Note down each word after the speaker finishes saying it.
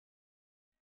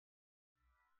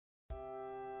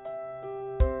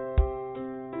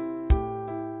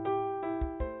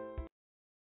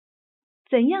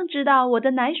怎样知道我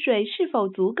的奶水是否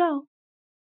足够？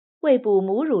喂哺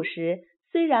母乳时，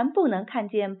虽然不能看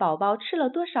见宝宝吃了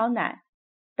多少奶，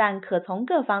但可从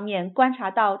各方面观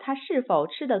察到他是否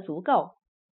吃得足够。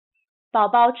宝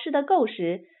宝吃得够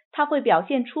时，他会表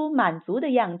现出满足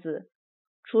的样子。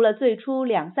除了最初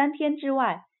2-3天之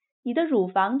外，你的乳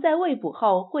房在喂哺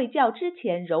后会较之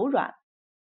前柔软。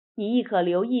你亦可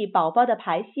留意宝宝的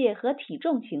排泄和体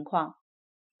重情况。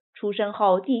出生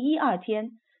后第1-2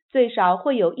天，最少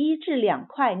会有1至2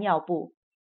块尿布，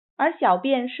而小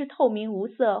便是透明无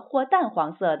色或淡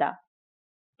黄色的。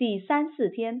第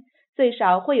3-4天，最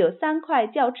少会有3块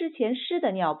较之前湿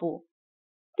的尿布。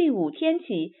第5天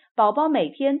起，宝宝每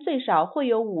天最少会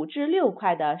有5至6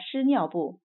块的湿尿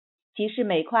布，即是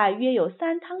每块约有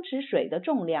3汤匙水的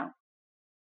重量。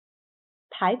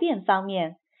排便方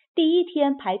面，第1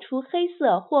天排出黑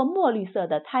色或墨绿色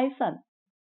的胎粪，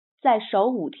在首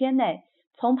5天内，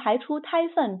从排出胎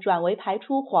粪转为排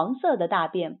出黄色的大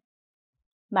便。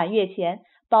满月前，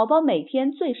宝宝每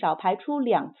天最少排出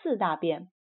2次大便。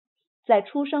在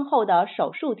出生后的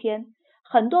首数天，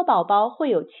很多宝宝会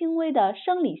有轻微的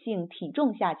生理性体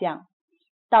重下降，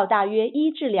到大约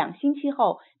1至2星期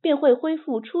后便会恢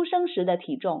复出生时的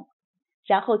体重，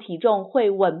然后体重会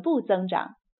稳步增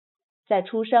长。在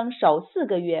出生首4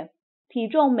个月，体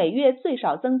重每月最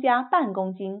少增加半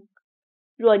公斤。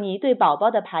若你对宝宝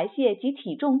的排泄及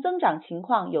体重增长情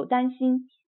况有担心，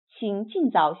请尽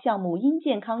早向母婴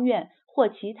健康院或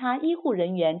其他医护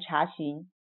人员查询。